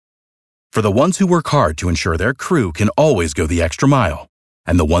For the ones who work hard to ensure their crew can always go the extra mile,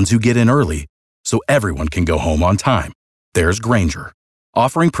 and the ones who get in early so everyone can go home on time, there's Grainger,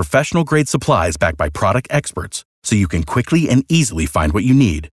 offering professional-grade supplies backed by product experts so you can quickly and easily find what you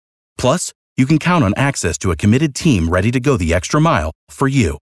need. Plus, you can count on access to a committed team ready to go the extra mile for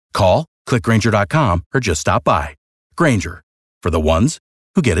you. Call, click Grainger.com, or just stop by. Grainger, for the ones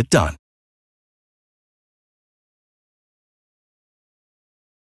who get it done.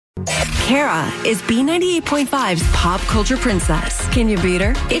 Kara is B98.5's pop culture princess. Can you beat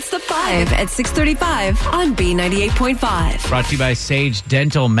her? It's the 5 at 6:35 on B98.5. Brought to you by Sage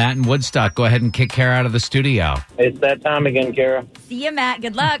Dental, Matt in Woodstock. Go ahead and kick Kara out of the studio. It's that time again, Kara. See you, Matt.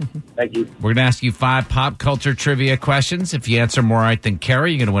 Good luck. Thank you. We're going to ask you 5 pop culture trivia questions. If you answer more right than Kara,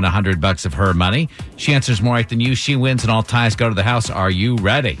 you're going to win $100 of her money. She answers more right than you, she wins, and all ties go to the house. Are you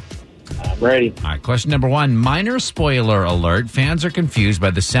ready? I'm ready. All right, question number 1. Minor spoiler alert. Fans are confused by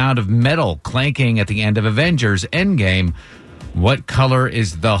the sound of metal clanking at the end of Avengers Endgame. What color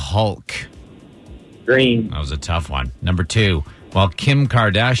is the Hulk? Green. That was a tough one. Number 2. While Kim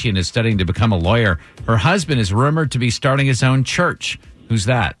Kardashian is studying to become a lawyer, her husband is rumored to be starting his own church. Who's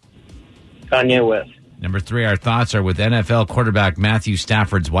that? Kanye West. Number 3, our thoughts are with NFL quarterback Matthew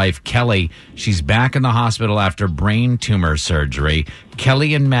Stafford's wife, Kelly. She's back in the hospital after brain tumor surgery.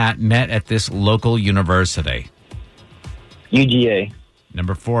 Kelly and Matt met at this local university. UGA.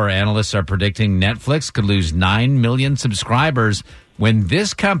 Number 4, analysts are predicting Netflix could lose 9 million subscribers when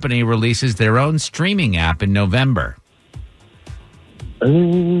this company releases their own streaming app in November.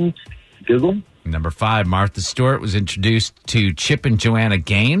 Google. Number 5, Martha Stewart was introduced to Chip and Joanna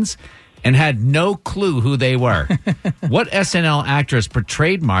Gaines and had no clue who they were. What SNL actress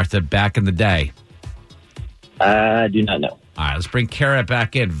portrayed Martha back in the day? I do not know. All right, let's bring Kara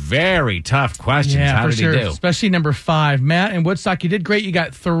back in. Very tough questions. Yeah, How for did sure. he do? Especially number 5. Matt and Woodstock, you did great. You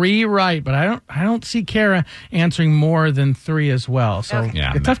got 3 right, but I don't see Kara answering more than 3 as well. So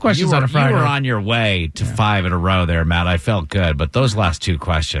Yeah, tough questions on a Friday. You were on your way to 5 in a row there, Matt. I felt good, but those last 2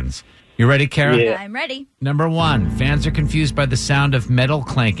 questions. You ready, Kara? Yeah. I'm ready. Number 1, fans are confused by the sound of metal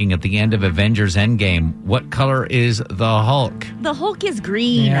clanking at the end of Avengers Endgame. What color is the Hulk? The Hulk is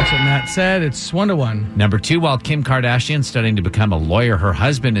green. Yeah, that's what Matt said. It's 1-1. Number 2, while Kim Kardashian's studying to become a lawyer, her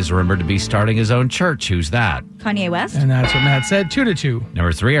husband is rumored to be starting his own church. Who's that? Kanye West. And that's what Matt said. 2-2.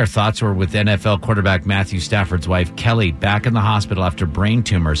 Number 3, our thoughts were with NFL quarterback Matthew Stafford's wife, Kelly, back in the hospital after brain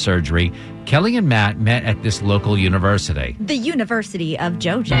tumor surgery. Kelly and Matt met at this local university. The University of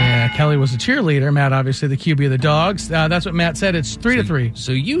JoJo. Yeah, Kelly was a cheerleader. Matt, obviously, the QB of the Dogs. That's what Matt said. It's 3-3.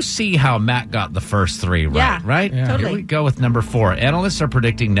 So you see how Matt got the first 3 right, Yeah, right? Yeah. totally. Here we go with number 4. Analysts are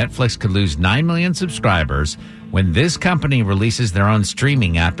predicting Netflix could lose 9 million subscribers when this company releases their own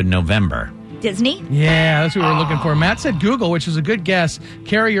streaming app in November. Disney. Yeah, that's what we were looking for. Matt said Google, which is a good guess.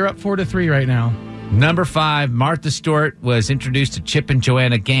 Carrie, you're up 4-3 right now. Number 5, Martha Stewart was introduced to Chip and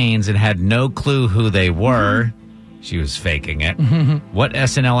Joanna Gaines and had no clue who they were. She was faking it. What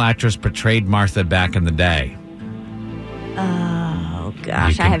SNL actress portrayed Martha back in the day? Oh, You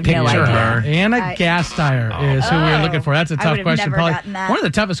gosh. can I have no picture idea. her. Anna I- Gasteyer is who we were looking for. That's a I tough would've question. never Probably gotten that. one of the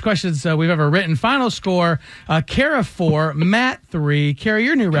toughest questions we've ever written. Final score, Kara 4, Matt 3. Kara,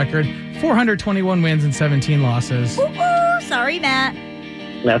 your new record, 421 wins and 17 losses. Ooh, sorry, Matt.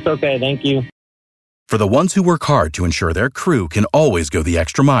 That's okay. Thank you. For the ones who work hard to ensure their crew can always go the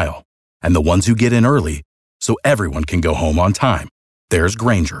extra mile, and the ones who get in early so everyone can go home on time, there's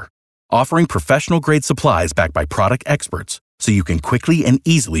Grainger, offering professional-grade supplies backed by product experts so you can quickly and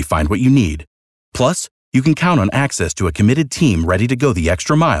easily find what you need. Plus, you can count on access to a committed team ready to go the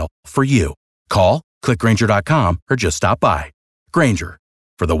extra mile for you. Call, click Grainger.com, or just stop by. Grainger,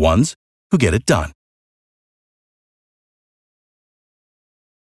 for the ones who get it done.